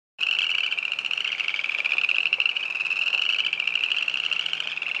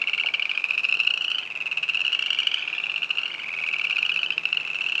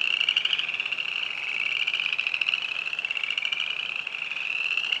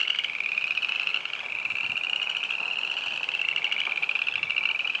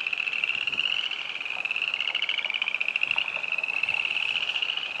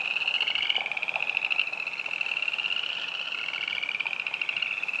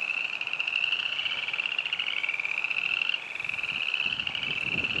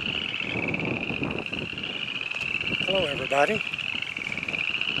Hello everybody.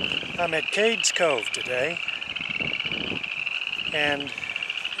 I'm at Cades Cove today, and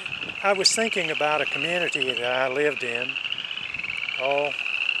I was thinking about a community that I lived in, I'd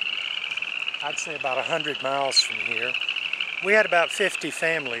say about 100 miles from here. We had about 50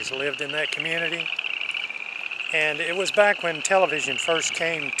 families lived in that community, and it was back when television first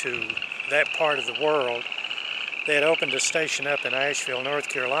came to that part of the world. They had opened a station up in Asheville, North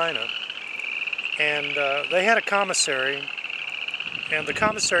Carolina, and they had a commissary, and the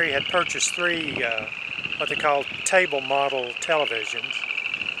commissary had purchased three what they called table model televisions,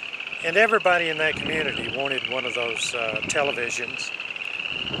 and everybody in that community wanted one of those televisions.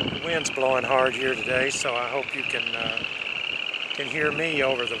 The wind's blowing hard here today, so I hope you can hear me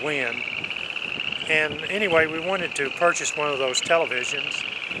over the wind. And anyway, we wanted to purchase one of those televisions,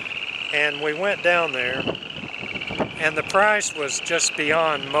 and we went down there, and the price was just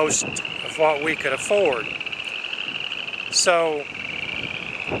beyond most of what we could afford. So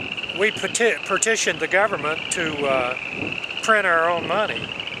we petitioned the government to print our own money,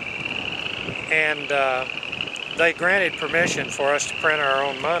 and they granted permission for us to print our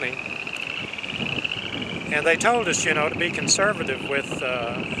own money. And they told us, you know, to be conservative with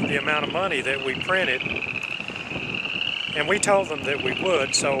the amount of money that we printed. And we told them that we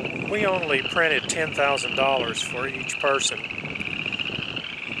would, so we only printed $10,000 for each person.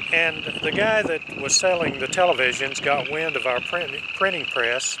 And the guy that was selling the televisions got wind of our printing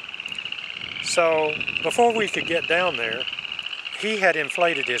press. So before we could get down there, he had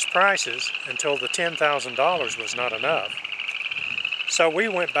inflated his prices until the $10,000 was not enough. So we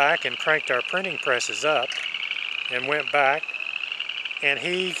went back and cranked our printing presses up and went back, and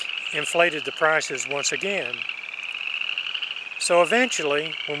he inflated the prices once again. So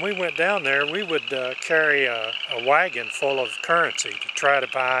eventually, when we went down there, we would carry a wagon full of currency to try to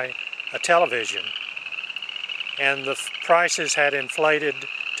buy a television. And the prices had inflated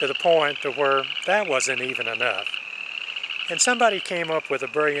to the point to where that wasn't even enough. And somebody came up with a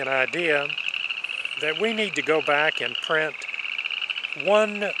brilliant idea that we need to go back and print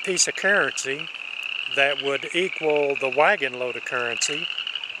one piece of currency that would equal the wagon load of currency.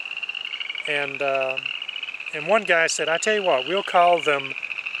 And one guy said, I tell you what, we'll call them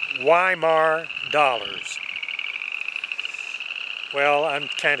Weimar dollars. Well, I'm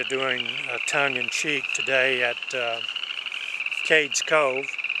kind of doing a tongue-in-cheek today at Cades Cove,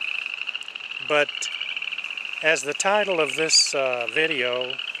 but as the title of this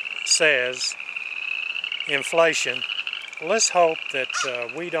video says, inflation, let's hope that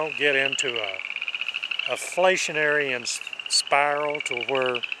we don't get into a inflationary spiral to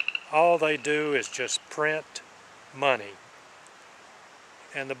where all they do is just print money.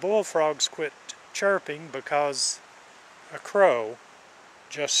 And the bullfrogs quit chirping because a crow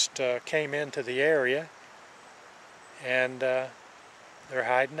just came into the area, and they're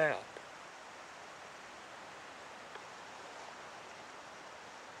hiding out.